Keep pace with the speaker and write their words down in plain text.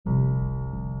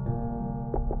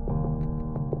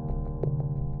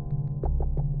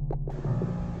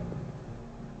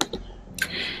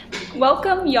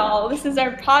Welcome, y'all. This is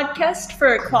our podcast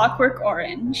for A Clockwork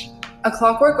Orange. A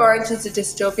Clockwork Orange is a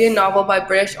dystopian novel by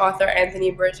British author Anthony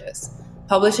Burgess,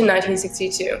 published in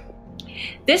 1962.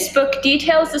 This book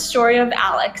details the story of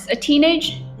Alex, a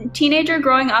teenager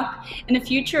growing up in a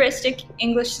futuristic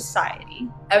English society.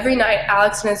 Every night,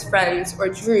 Alex and his friends, or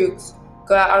droogs,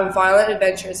 go out on violent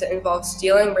adventures that involve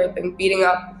stealing, raping, beating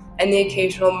up, and the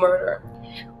occasional murder.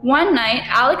 One night,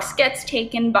 Alex gets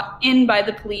taken in by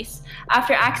the police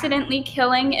after accidentally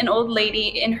killing an old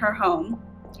lady in her home.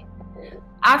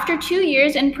 After 2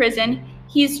 years in prison,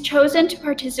 he's chosen to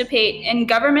participate in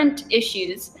government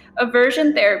issues,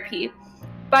 aversion therapy.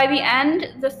 By the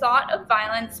end, the thought of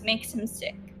violence makes him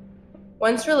sick.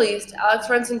 Once released, Alex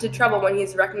runs into trouble when he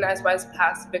is recognized by his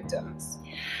past victims.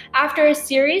 After a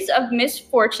series of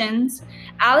misfortunes,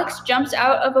 Alex jumps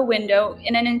out of a window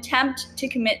in an attempt to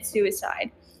commit suicide.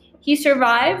 He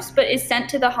survives but is sent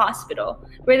to the hospital,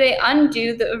 where they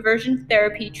undo the aversion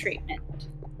therapy treatment.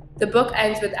 The book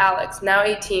ends with Alex, now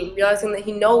 18, realizing that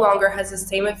he no longer has the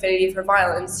same affinity for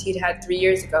violence he'd had 3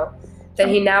 years ago, that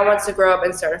he now wants to grow up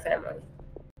and start a family.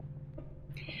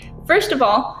 First of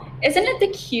all, isn't it the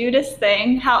cutest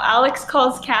thing how Alex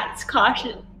calls cats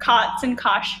cots and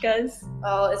koshkas?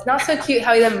 Well, it's not so cute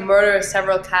how he then murders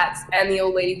several cats and the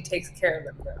old lady who takes care of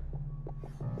them, though.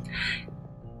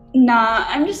 Nah,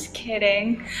 I'm just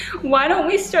kidding. Why don't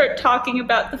we start talking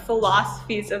about the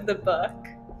philosophies of the book?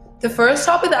 The first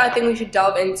topic that I think we should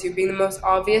delve into, being the most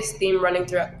obvious theme running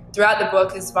throughout the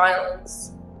book, is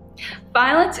violence.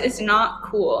 Violence is not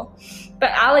cool,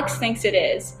 but Alex thinks it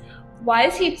is. Why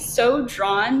is he so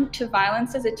drawn to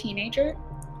violence as a teenager?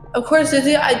 Of course, there's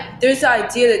the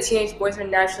idea that teenage boys are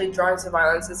naturally drawn to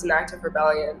violence as an act of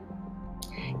rebellion.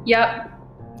 Yep,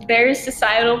 there's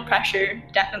societal pressure,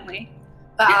 definitely.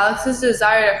 But Alex's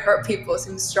desire to hurt people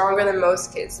seems stronger than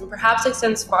most kids, and perhaps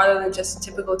extends farther than just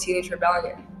typical teenage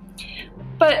rebellion.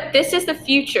 But this is the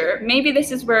future. Maybe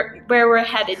this is where we're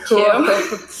headed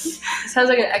to. Sounds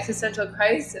like an existential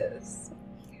crisis.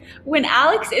 When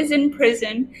Alex is in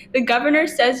prison, the governor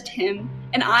says to him,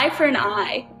 an eye for an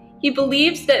eye. He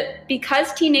believes that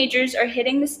because teenagers are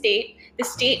hitting the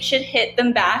state should hit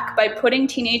them back by putting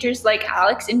teenagers like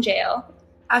Alex in jail.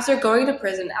 After going to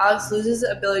prison, Alex loses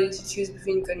the ability to choose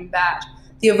between good and bad.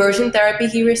 The aversion therapy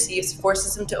he receives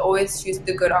forces him to always choose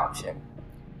the good option.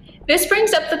 This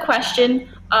brings up the question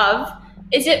of,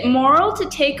 is it moral to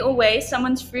take away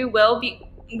someone's free will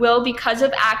because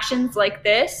of actions like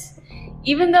this?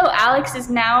 Even though Alex is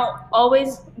now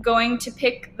always going to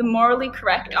pick the morally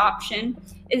correct option,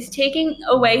 is taking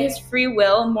away his free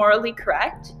will morally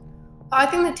correct? I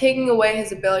think that taking away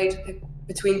his ability to pick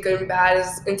between good and bad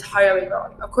is entirely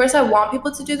wrong. Of course, I want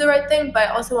people to do the right thing, but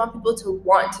I also want people to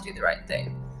want to do the right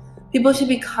thing. People should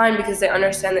be kind because they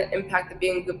understand the impact that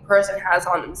being a good person has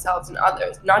on themselves and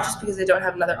others, not just because they don't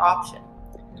have another option.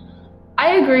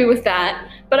 I agree with that,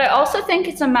 but I also think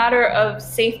it's a matter of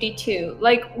safety too.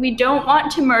 Like, we don't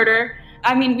want to murder.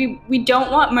 We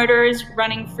don't want murderers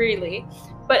running freely.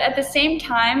 But at the same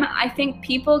time, I think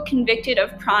people convicted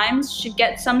of crimes should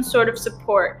get some sort of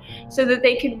support so that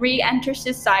they could re-enter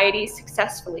society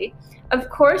successfully. Of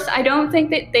course, I don't think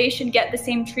that they should get the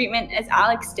same treatment as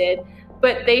Alex did,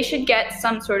 but they should get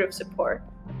some sort of support.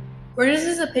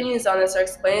 Burgess's opinions on this are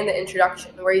explained in the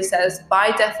introduction, where he says,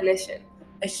 by definition,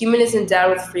 a human is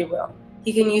endowed with free will.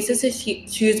 He can use this to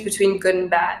choose between good and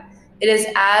bad. It is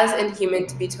as inhuman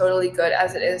to be totally good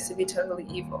as it is to be totally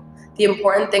evil. The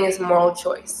important thing is moral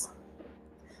choice.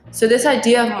 So this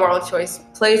idea of moral choice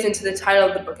plays into the title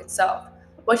of the book itself.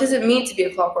 What does it mean to be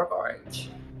a Clockwork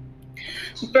Orange?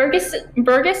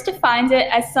 Burgess defines it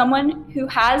as someone who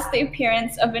has the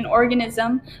appearance of an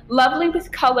organism, lovely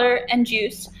with color and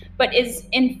juice, but is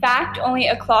in fact only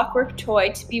a clockwork toy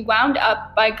to be wound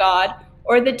up by God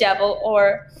or the devil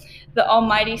or the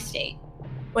almighty state.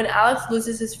 When Alex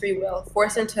loses his free will,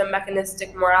 forced into a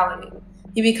mechanistic morality,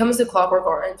 he becomes the Clockwork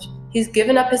Orange. He's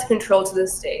given up his control to the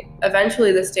state.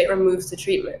 Eventually, the state removes the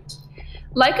treatment.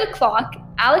 Like a clock,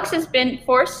 Alex has been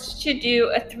forced to do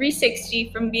a 360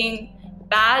 from being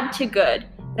bad to good,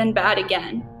 then bad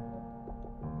again.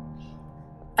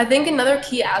 I think another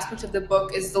key aspect of the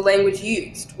book is the language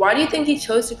used. Why do you think he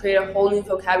chose to create a whole new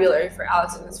vocabulary for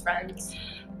Alex and his friends?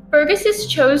 Burgess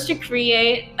chose to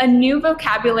create a new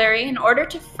vocabulary in order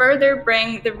to further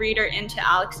bring the reader into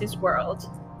Alex's world.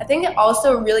 I think it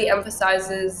also really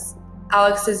emphasizes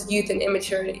Alex's youth and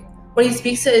immaturity. When he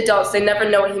speaks to adults, they never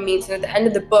know what he means, and at the end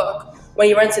of the book, when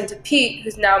he runs into Pete,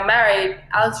 who's now married,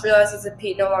 Alex realizes that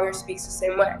Pete no longer speaks the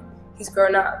same way. He's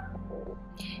grown up.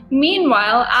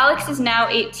 Meanwhile, Alex is now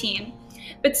 18.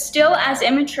 but still as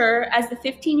immature as the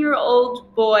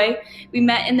 15-year-old boy we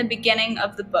met in the beginning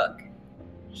of the book.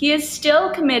 He is still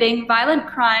committing violent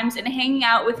crimes and hanging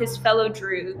out with his fellow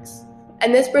droogs.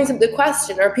 And this brings up the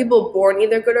question, are people born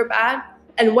either good or bad?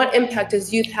 And what impact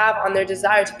does youth have on their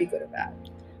desire to be good or bad?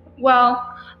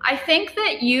 Well, I think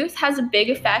that youth has a big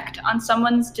effect on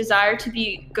someone's desire to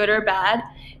be good or bad.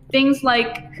 Things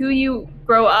like who you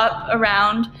grow up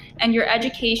around and your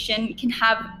education can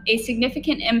have a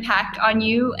significant impact on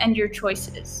you and your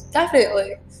choices.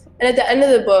 Definitely. And at the end of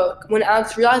the book, when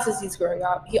Alex realizes he's growing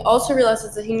up, he also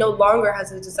realizes that he no longer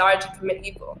has a desire to commit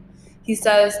evil. He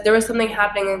says, "There was something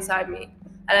happening inside me,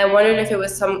 and I wondered if it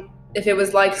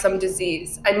was like some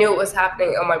disease. I knew it was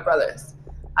happening on my brothers.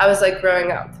 I was like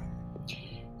growing up."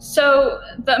 So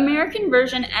the American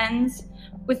version ends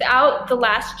without the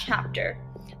last chapter.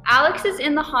 Alex is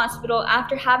in the hospital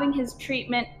after having his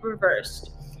treatment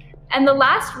reversed. And the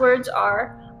last words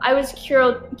are, "I was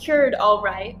cured all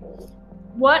right."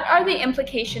 What are the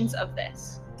implications of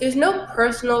this? There's no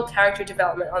personal character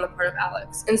development on the part of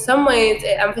Alex. In some ways,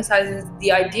 it emphasizes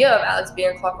the idea of Alex being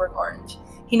a Clockwork Orange.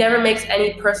 He never makes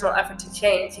any personal effort to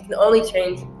change. He can only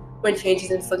change when change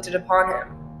is inflicted upon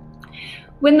him.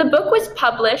 When the book was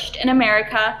published in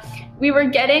America, we were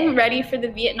getting ready for the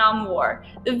Vietnam War.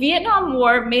 The Vietnam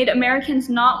War made Americans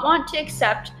not want to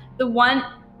accept that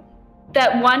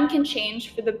one can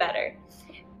change for the better.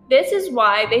 This is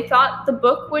why they thought the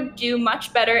book would do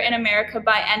much better in America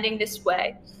by ending this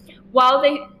way, while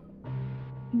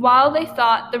they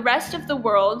thought the rest of the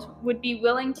world would be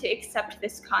willing to accept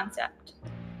this concept.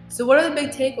 So what are the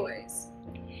big takeaways?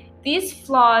 These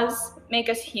flaws make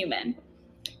us human.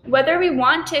 Whether we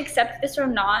want to accept this or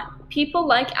not, people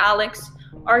like Alex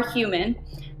are human,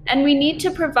 and we need to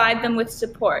provide them with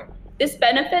support. This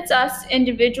benefits us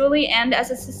individually and as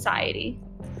a society.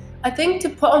 I think to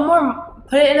put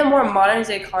it in a more modern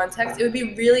day context, it would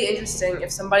be really interesting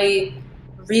if somebody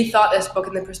rethought this book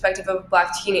in the perspective of a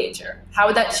Black teenager. How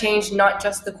would that change not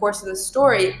just the course of the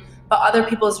story, but other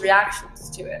people's reactions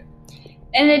to it?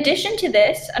 In addition to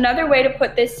this, another way to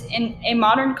put this in a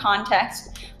modern context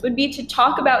would be to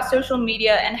talk about social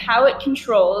media and how it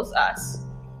controls us.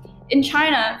 In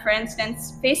China, for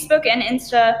instance, Facebook and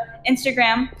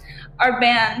Instagram are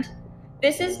banned.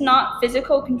 This is not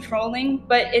physical controlling,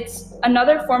 but it's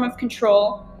another form of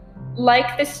control,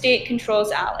 like the state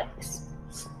controls Alex.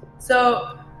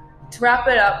 So, to wrap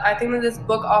it up, I think that this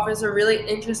book offers a really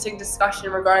interesting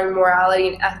discussion regarding morality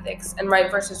and ethics and right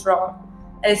versus wrong.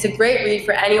 And it's a great read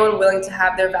for anyone willing to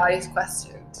have their values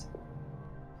questioned.